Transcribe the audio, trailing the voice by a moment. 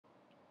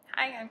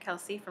Hi, I'm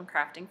Kelsey from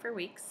Crafting for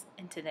Weeks,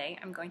 and today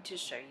I'm going to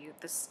show you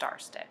the star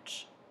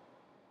stitch.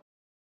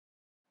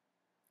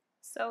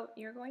 So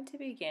you're going to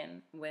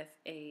begin with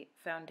a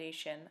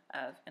foundation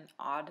of an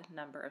odd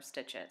number of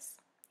stitches.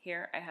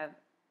 Here I have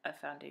a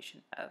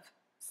foundation of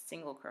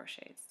single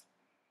crochets.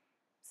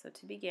 So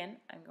to begin,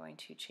 I'm going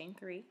to chain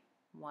 3,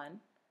 1,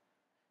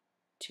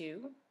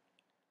 2,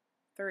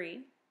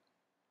 3.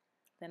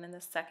 Then in the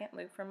second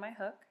loop from my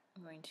hook,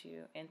 I'm going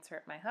to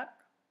insert my hook,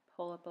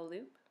 pull up a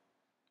loop.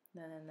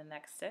 Then in the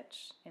next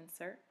stitch,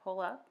 insert, pull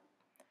up.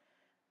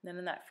 Then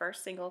in that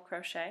first single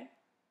crochet,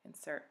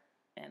 insert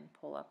and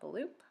pull up a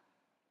loop.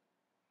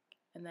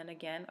 And then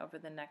again over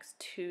the next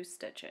 2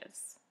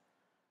 stitches.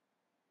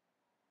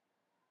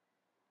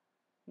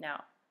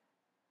 Now,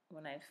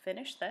 when I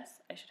finish this,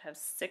 I should have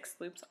 6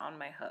 loops on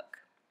my hook.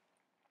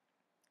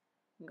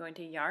 I'm going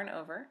to yarn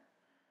over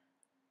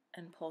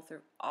and pull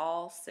through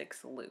all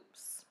 6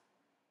 loops.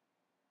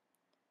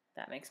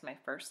 That makes my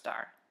first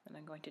star. Then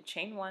I'm going to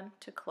chain 1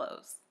 to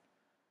close.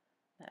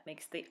 That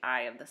makes the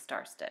eye of the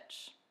star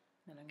stitch.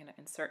 Then I'm going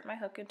to insert my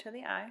hook into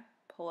the eye,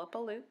 pull up a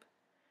loop,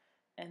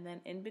 and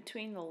then in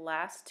between the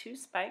last 2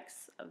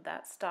 spikes of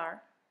that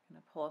star, I'm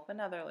going to pull up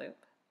another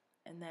loop,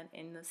 and then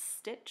in the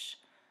stitch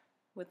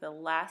with the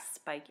last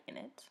spike in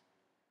it,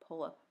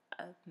 pull up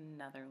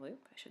another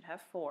loop. I should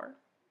have 4.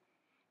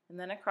 And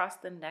then across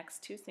the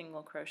next 2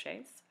 single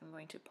crochets, I'm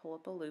going to pull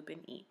up a loop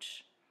in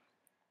each.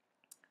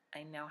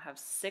 I now have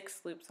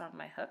 6 loops on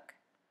my hook,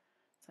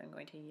 so I'm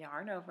going to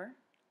yarn over,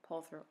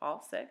 pull through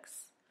all 6,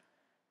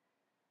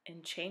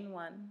 and chain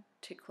 1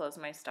 to close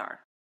my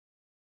star.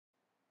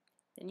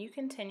 Then you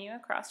continue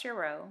across your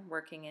row,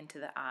 working into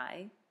the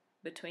eye,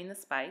 between the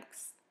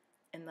spikes,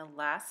 in the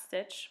last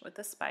stitch with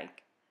the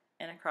spike,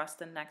 and across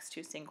the next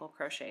 2 single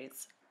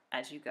crochets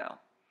as you go.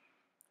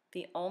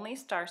 The only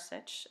star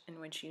stitch in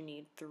which you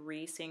need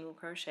 3 single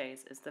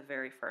crochets is the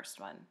very first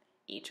one.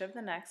 Each of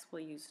the next will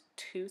use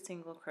 2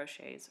 single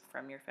crochets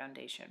from your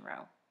foundation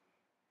row.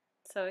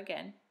 So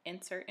again,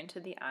 insert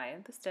into the eye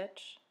of the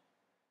stitch,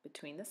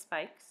 between the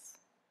spikes,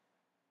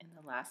 in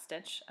the last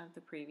stitch of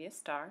the previous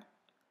star,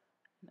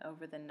 and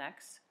over the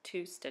next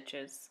 2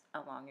 stitches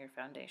along your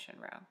foundation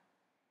row.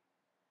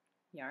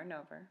 Yarn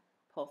over,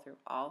 pull through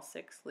all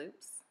 6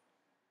 loops,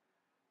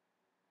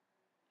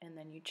 and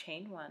then you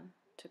chain 1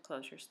 to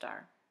close your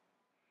star.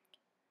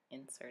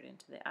 Insert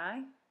into the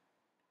eye,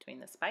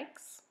 between the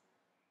spikes,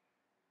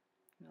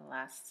 in the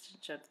last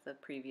stitch of the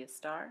previous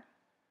star,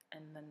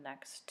 and the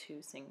next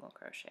 2 single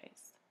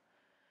crochets.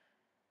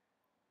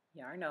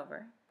 Yarn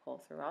over, pull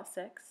through all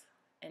 6,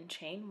 and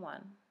chain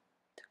 1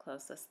 to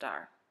close the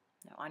star.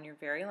 Now on your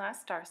very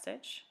last star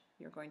stitch,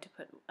 you're going to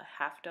put a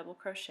half double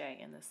crochet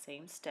in the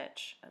same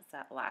stitch as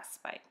that last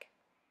spike.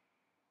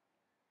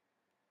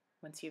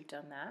 Once you've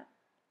done that,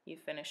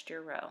 you've finished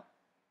your row.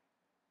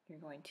 You're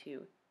going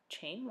to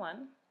chain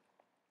 1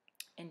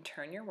 and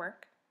turn your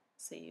work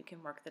so you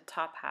can work the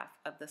top half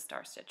of the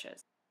star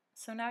stitches.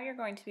 So now you're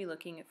going to be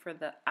looking for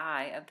the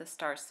eye of the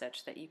star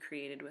stitch that you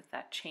created with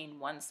that chain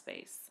 1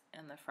 space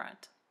in the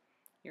front.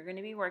 You're going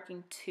to be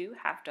working 2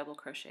 half double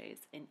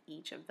crochets in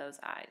each of those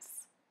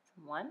eyes.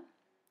 1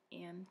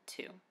 and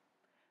 2.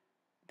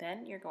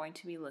 Then you're going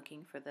to be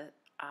looking for the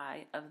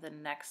eye of the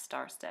next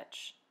star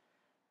stitch.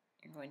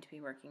 You're going to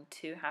be working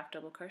 2 half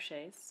double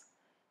crochets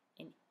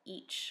in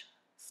each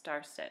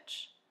star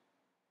stitch.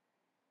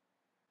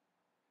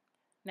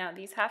 Now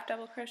these half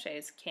double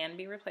crochets can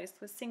be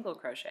replaced with single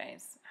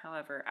crochets.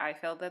 However, I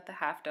feel that the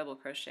half double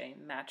crochet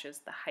matches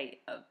the height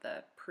of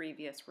the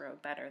previous row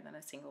better than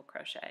a single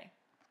crochet.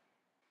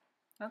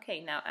 Okay,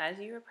 now as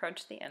you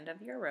approach the end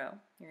of your row,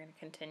 you're going to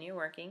continue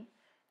working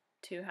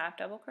 2 half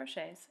double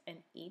crochets in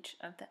each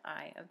of the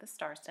eye of the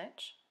star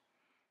stitch.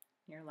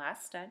 In your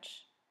last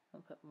stitch,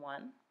 we'll put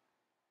 1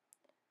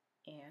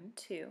 and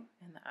 2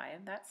 in the eye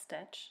of that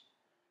stitch,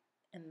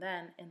 and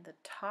then in the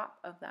top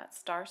of that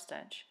star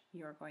stitch,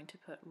 you're going to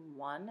put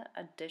 1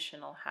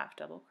 additional half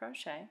double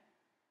crochet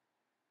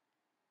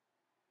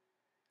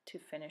to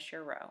finish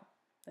your row.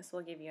 This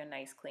will give you a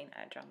nice clean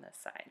edge on this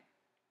side.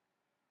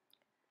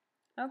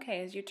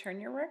 Okay, as you turn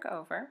your work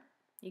over,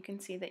 you can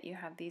see that you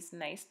have these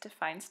nice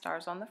defined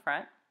stars on the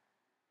front.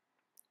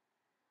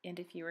 And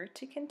if you were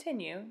to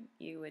continue,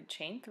 you would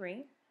chain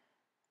 3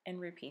 and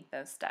repeat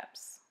those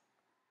steps.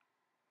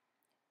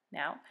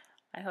 Now,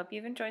 I hope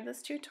you've enjoyed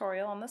this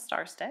tutorial on the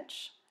star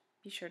stitch.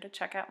 Be sure to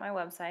check out my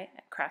website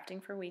at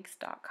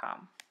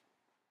craftingforweeks.com.